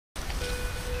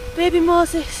Baby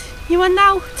Moses, you are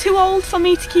now too old for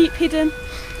me to keep hidden,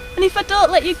 and if I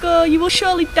don't let you go, you will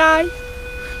surely die.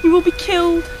 You will be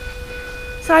killed,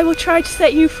 so I will try to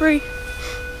set you free.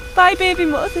 Bye, baby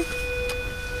Moses.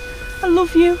 I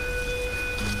love you.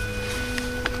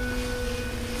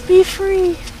 Be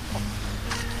free.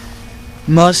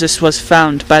 Moses was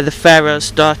found by the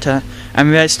Pharaoh's daughter and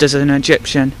raised as an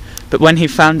Egyptian, but when he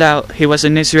found out he was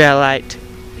an Israelite,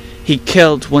 he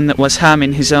killed one that was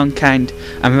harming his own kind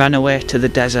and ran away to the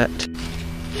desert.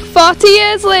 40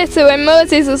 years later, when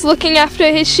Moses was looking after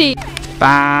his sheep,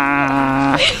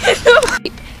 Bah!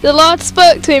 the Lord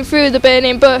spoke to him through the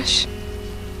burning bush.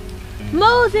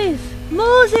 Moses!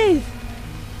 Moses!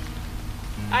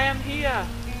 I am here.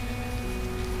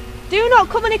 Do not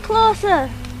come any closer,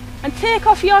 and take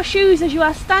off your shoes as you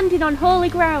are standing on holy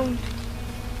ground.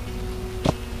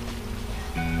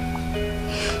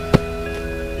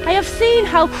 I have seen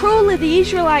how cruelly the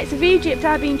Israelites of Egypt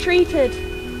are being treated,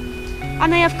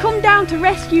 and I have come down to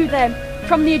rescue them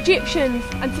from the Egyptians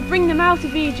and to bring them out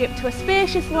of Egypt to a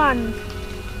spacious land.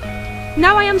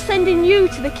 Now I am sending you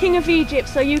to the king of Egypt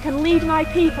so you can lead my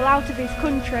people out of his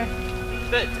country.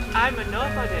 But I'm a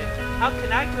nobody. How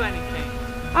can I do anything?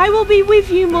 I will be with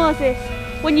you, Moses.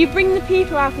 When you bring the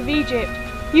people out of Egypt,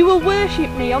 you will worship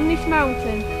me on this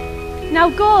mountain. Now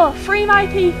go, free my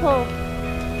people.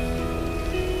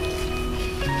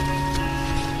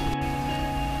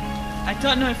 I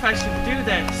don't know if I should do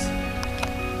this.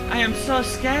 I am so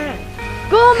scared.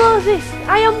 Go, Moses.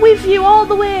 I am with you all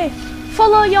the way.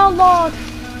 Follow your Lord.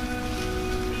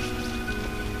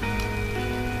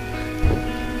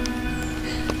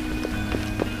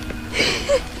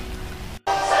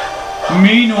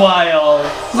 Meanwhile,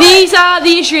 These are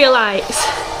the Israelites.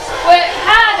 Work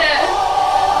harder!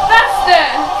 Faster!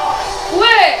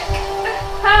 Work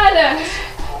harder!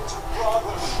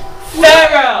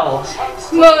 Pharaoh,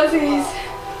 Moses,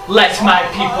 let my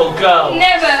people go.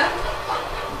 never!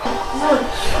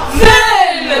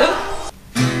 Then!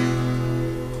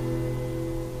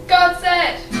 God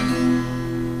said,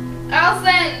 I'll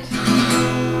send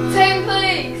 10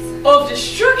 plagues Of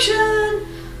destruction.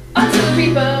 unto the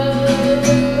people.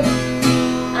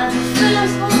 And the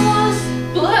first one was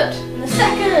blood. And the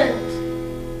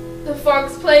second. The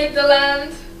frogs plagued the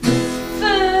land,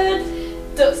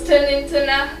 Third. ducks turned into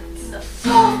gnats, And the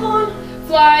fourth one.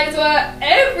 flies were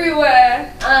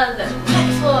everywhere, And the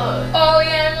next one. all the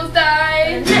animals And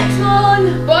died, the next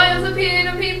one. boils appeared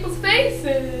on people's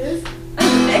faces, And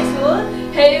the next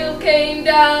one. hail came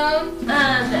down,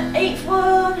 And the eighth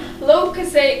one.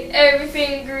 locusts ate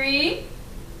everything green,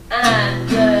 And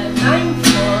the ninth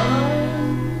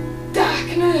one.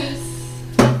 darkness.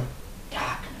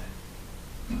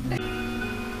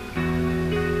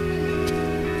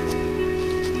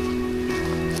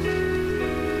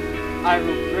 I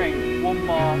will bring one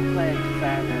more plague,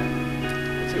 Pharaoh,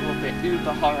 but it will be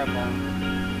uber horrible.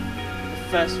 The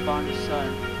firstborn son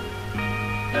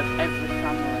of every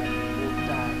family will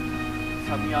die,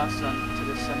 from your son to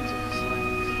the sons of the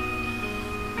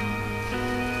slaves.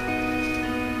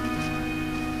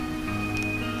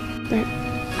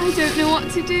 I don't know what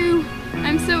to do.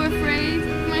 I'm so afraid.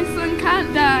 My son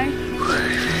can't die.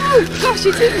 Oh gosh,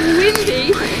 it is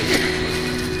windy.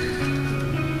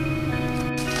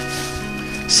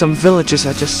 Some villagers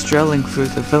are just strolling through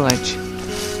the village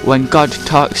when God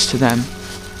talks to them.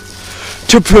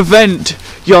 To prevent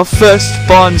your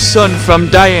firstborn son from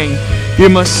dying, you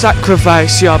must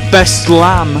sacrifice your best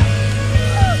lamb.